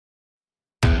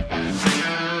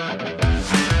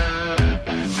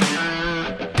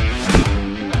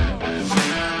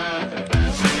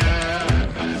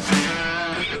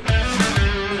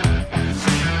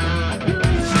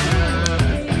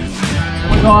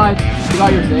God, you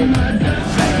got your thing.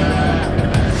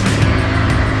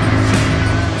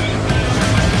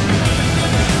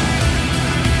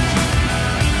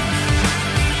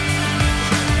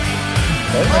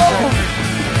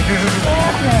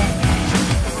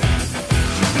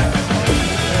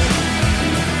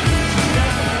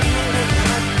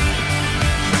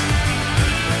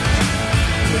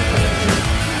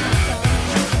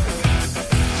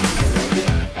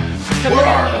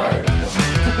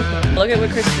 Look at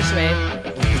what Chris just made.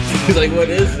 He's like, what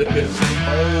is this?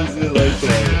 Why is it like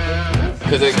that?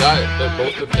 Because they're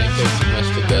both the pancakes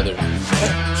meshed together.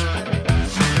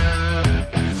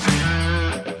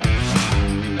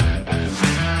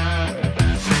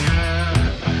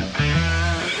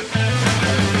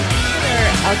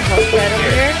 Alcohol spread over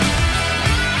here.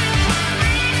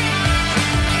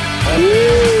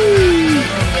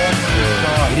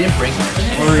 You didn't bring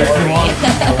much.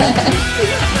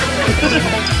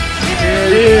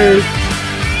 Cheers.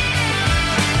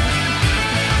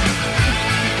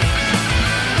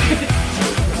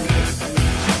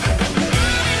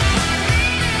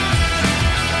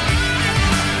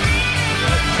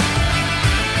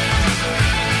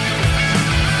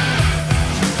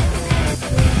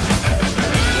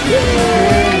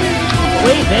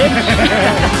 Wait, bitch.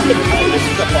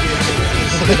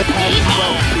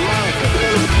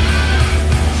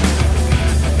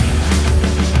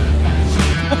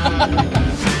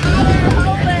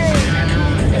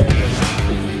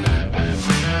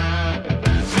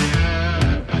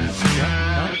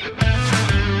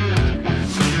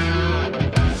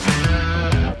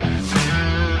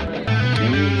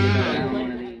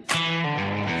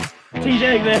 TJ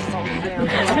this.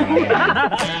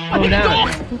 Oh no.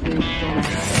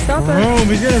 Stop it. Broom,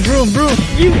 he's gonna broom.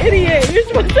 You idiot. You're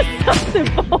supposed to stop the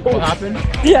boat. What happened?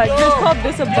 Yeah, you just called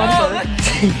this a bumper.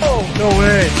 No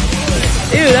way.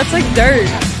 Ew, that's like dirt.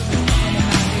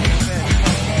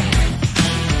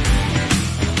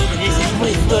 This is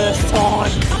my first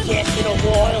time catching a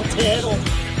wild turtle.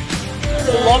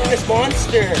 The Loch Ness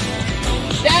Monster.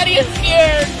 Daddy is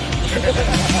scared.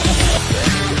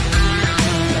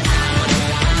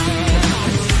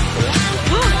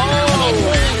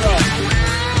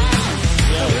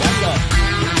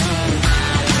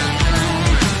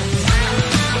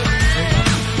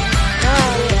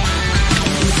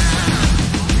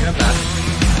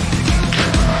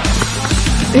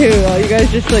 Ew, well, you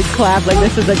guys just like clap like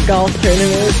this is a golf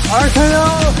tournament.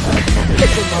 Arsenal!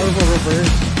 It's a Marvel reverse.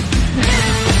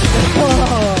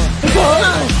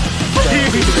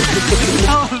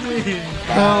 Help me!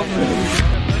 Help me!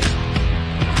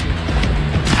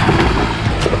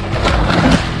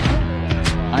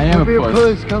 I am a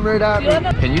puss. Come right at me.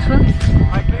 Can you swim?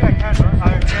 I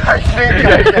think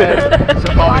I can. So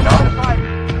probably not.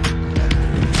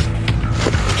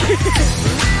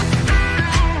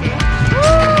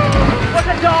 What a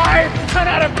dive! 10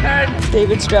 out of 10!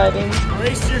 David's driving.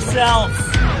 Brace yourselves.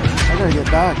 I gotta get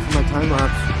back for my time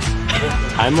lapse.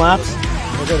 Time lapse?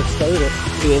 I gotta start it.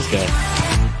 Who is this guy?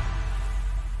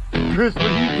 Chris, what are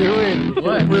you doing?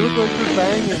 What? We look like we're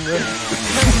banging.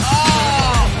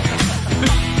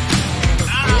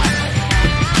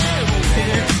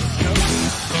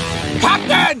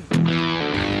 Captain!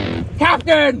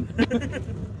 Captain!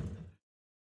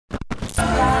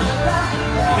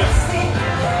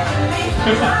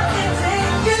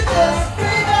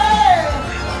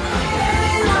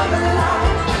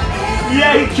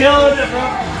 Yeah, he killed it, bro.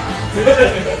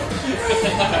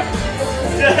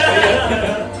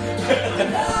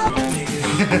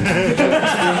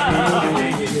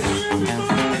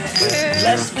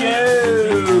 Let's go.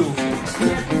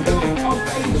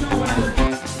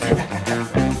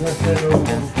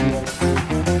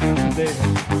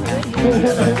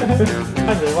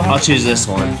 I'll choose this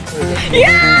one.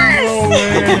 Yes! No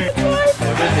way!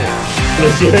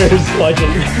 It's yours,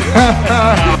 legend.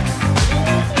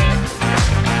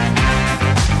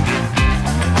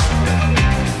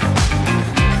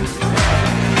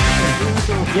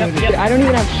 Yep. I don't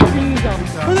even have shoes on.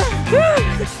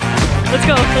 Let's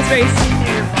go. Let's race.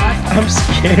 I'm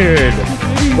scared.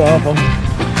 Stop him.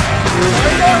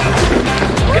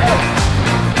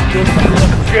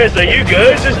 Chris, are you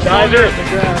good? Just dive in.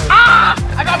 Ah!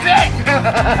 I got big!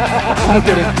 I'm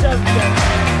kidding.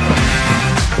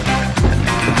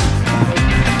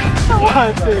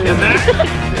 What? In there?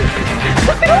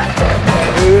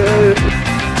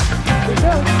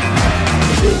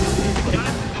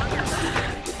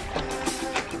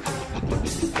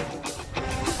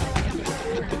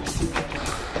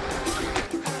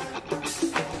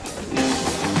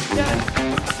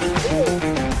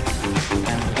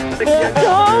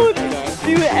 Don't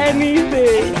do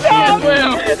anything. Stop.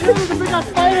 We got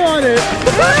spider on it.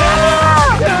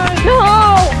 No!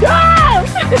 No!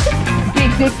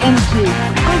 Big dick energy.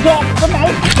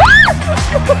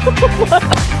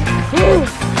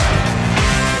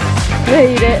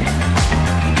 Made it.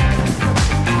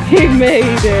 He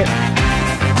made it.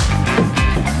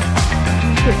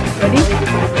 Ready?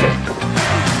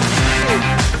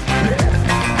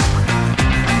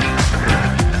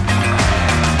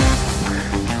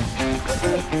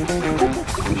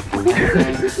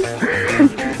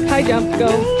 High jump, go.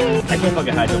 I can't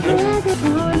fucking high jump this.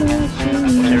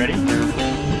 Okay, ready?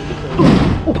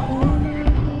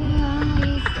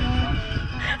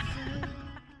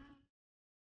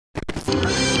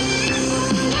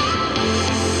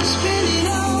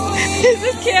 Is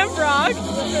this Camp Rock?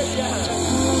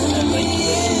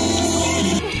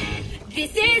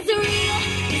 This is real,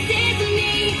 this is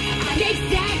me. I'm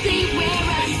exactly where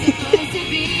I'm supposed to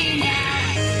be now.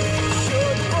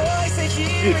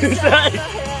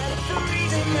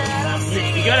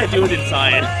 You gotta do it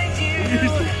inside.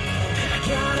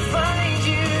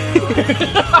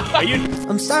 Are you?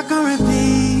 I'm stuck on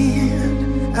repeat.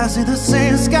 I see the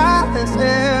same skies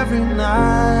every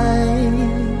night.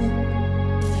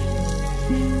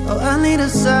 Oh, I need a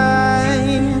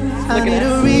sign. I need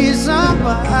a reason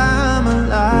why I'm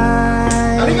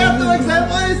alive. I got the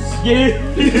examples. Yeah.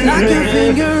 I can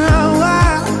figure out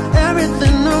why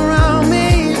everything around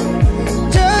me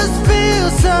just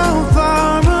feels so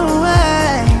far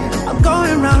away. I'm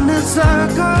going round in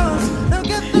circles. Look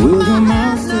at the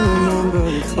miles to remember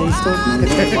the taste of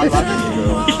my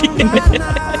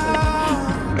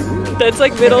That's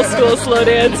like middle school slow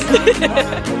dance.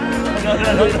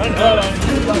 No.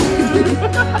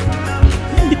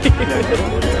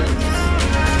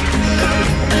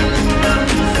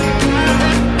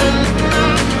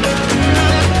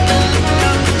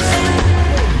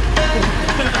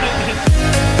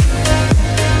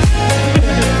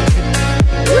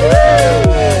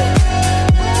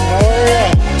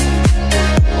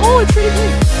 Oh, it's pretty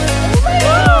big.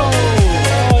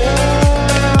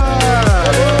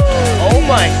 Oh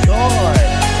my god.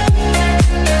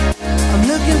 I'm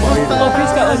looking for Oh,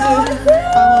 Chris got one too.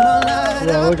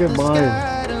 Yeah, look at mine.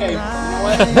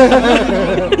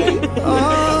 Oh,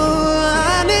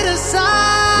 I need a sign.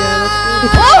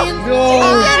 Go. I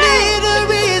need a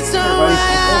reason why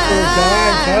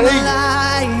I'm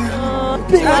alive.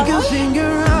 I can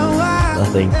figure out why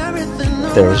Nothing. everything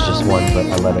There was just one, but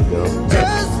I let it go.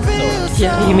 just feels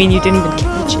Yeah, you mean you didn't even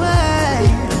catch it?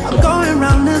 I'm going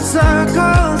round in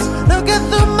circles, looking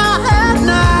through my head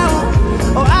now.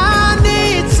 Oh, I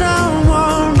need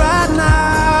someone right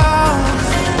now.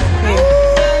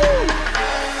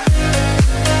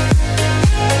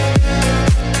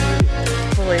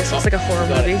 Holy, this looks like a horror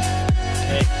movie.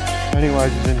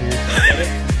 Pennywise is in here.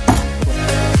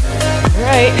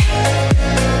 Alright.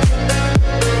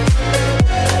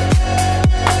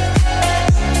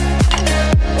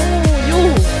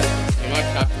 You're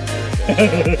not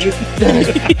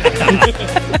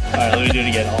Alright, let me do it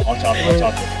again. I'll chop it.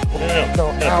 No.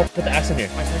 Ow. Put the axe in here.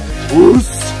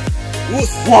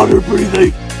 Water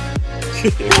breathing.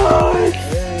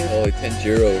 Holy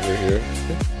 10-0 over here.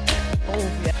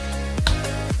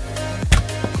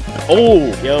 Oh,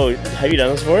 yo, have you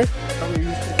done this before?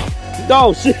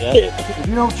 No, shit. If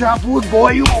you don't chop wood,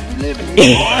 boy, you won't be living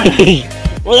here.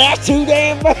 Well, that's too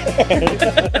damn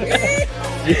bad.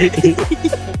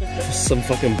 Some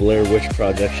fucking Blair Witch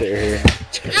Project shit here.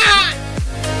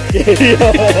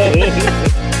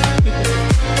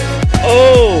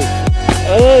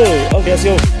 Oh, okay, let's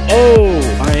go. Oh,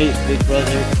 Alright, big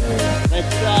brother.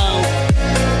 let's go.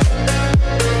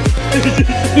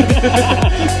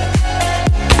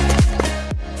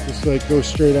 Just like go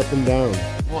straight up and down.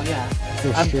 Well, yeah.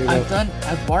 Go straight up.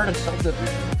 I've barred a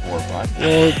subdivision before, bud.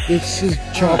 Well, this is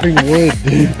chopping wood,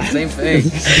 dude. Same thing.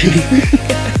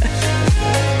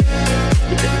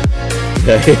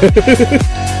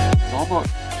 It's all about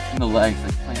in the legs,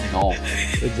 like playing golf.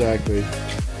 Exactly.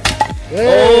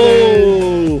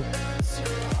 Oh,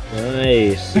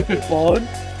 Nice. fun.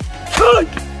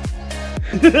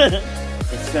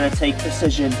 It's gonna take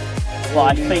precision, but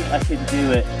I think I can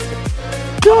do it.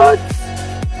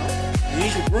 You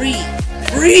need to breathe.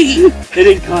 Breathe!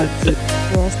 Hitting cuts.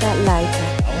 Where's that lighter?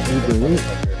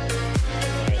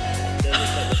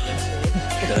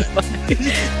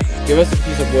 Give us a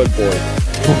piece of wood, boy.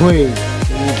 Boy, we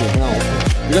need your help.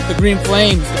 We got the green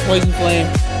flames, the poison flame.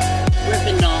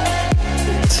 Ripping off.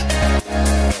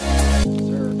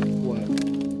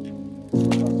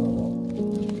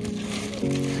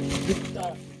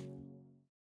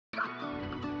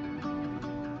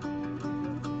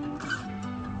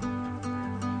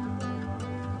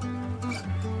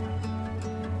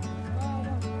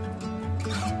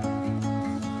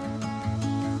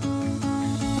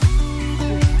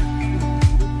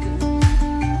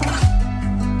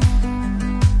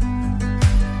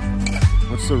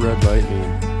 the red lightning.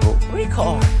 Oh.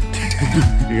 Record.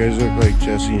 You guys look like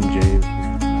Jesse and James.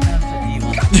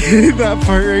 That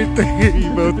part right there,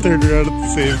 you both turned around at the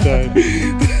same time.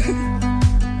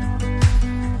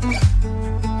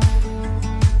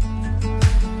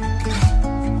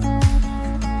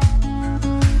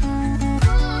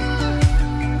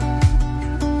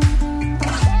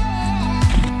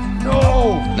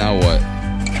 No! Now what?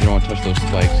 You don't want to touch those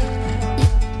spikes.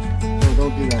 No,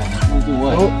 don't do that. Don't do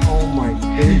what? Oh my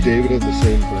Me and David have the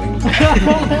same brain.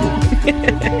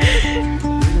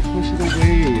 Push it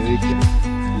away.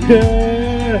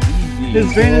 His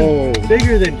brain is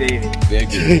bigger than Davey.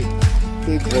 Bigger.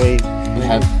 Big brain. We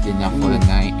have enough for the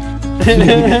night.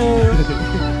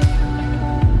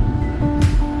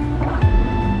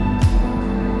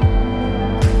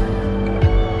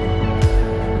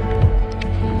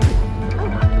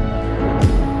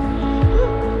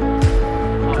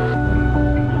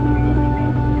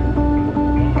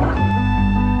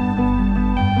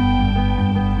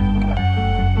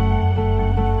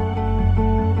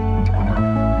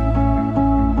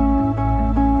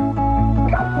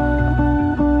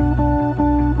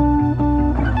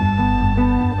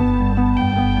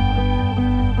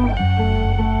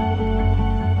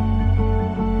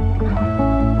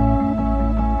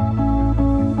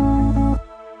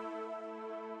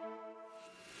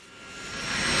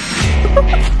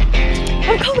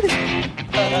 I'm coming.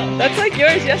 That's like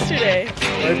yours yesterday.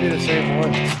 Might be the same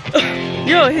one.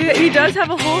 Yo, he does have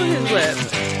a hole in his lip.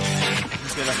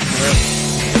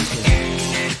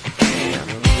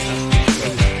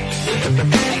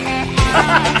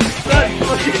 That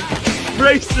fucking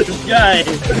racist guy.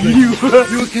 You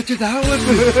will catch it that one.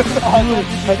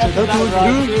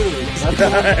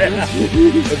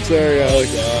 I'm sorry, Alex.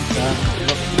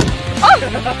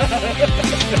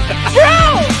 Bro!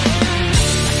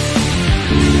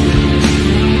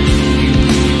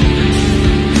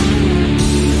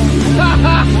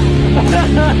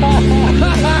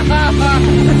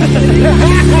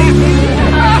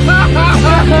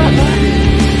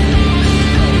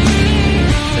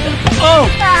 Oh!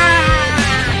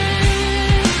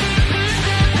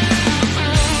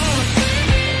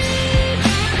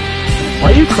 Why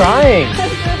are you crying?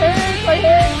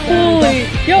 Holy,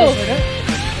 yo!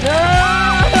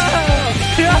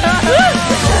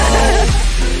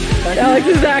 Alex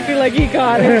is acting like he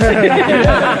got it.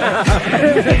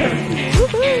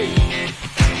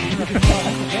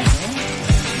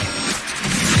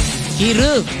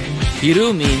 Hiru.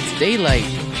 Hiru means daylight.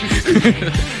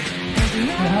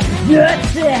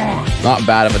 Not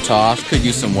bad of a toss. Could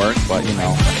use some work, but you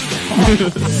know.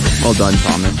 Well done,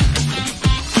 Thomas.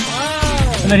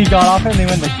 And then he got off it and they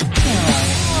went like,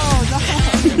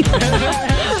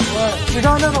 we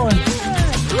got another one.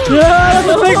 Yeah, that's a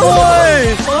big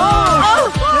boy!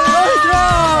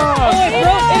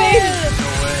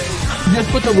 Just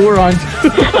put the lure on. Wait,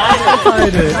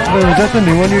 was that the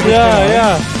new one you just put on?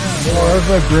 Yeah. Oh, that's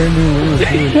my brand new lure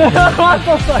too.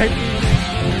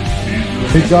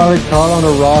 He got it caught on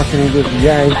a rock and he just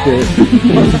yanked it.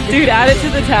 Dude, add it to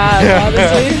the tab,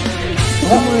 honestly.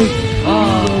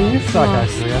 Oh, you suck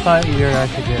actually. I thought you were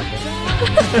actually good.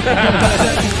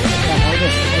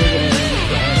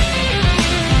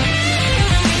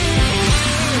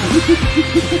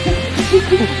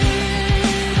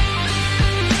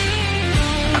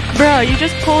 Bro, you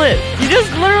just pull it. You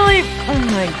just literally. Oh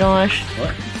my gosh.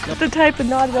 What? The type of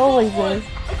knot it always is.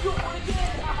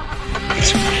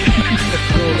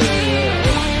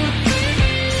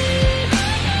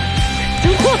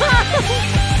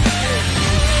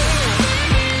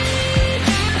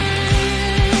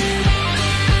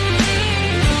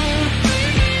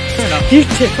 You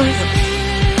tickles.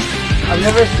 I've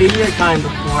never seen your kind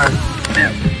before.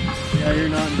 Yeah, you're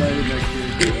not invited next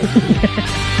year.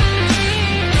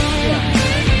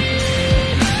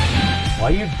 Why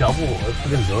you double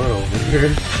open door over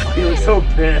here? You look so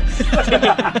pissed.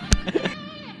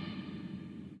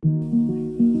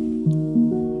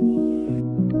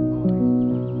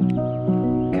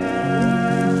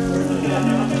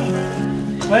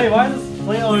 Wait, why is this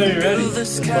Play already ready.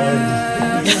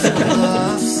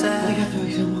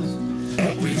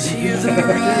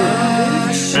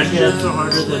 Frankly, that's no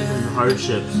harder than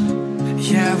hardships.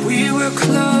 Yeah, we were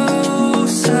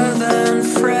closer than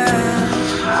friends.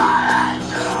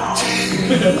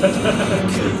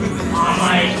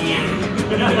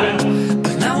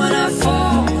 But now when I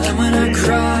fall and when I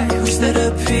cry, who's there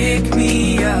to pick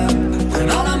me up? When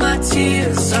all of my tears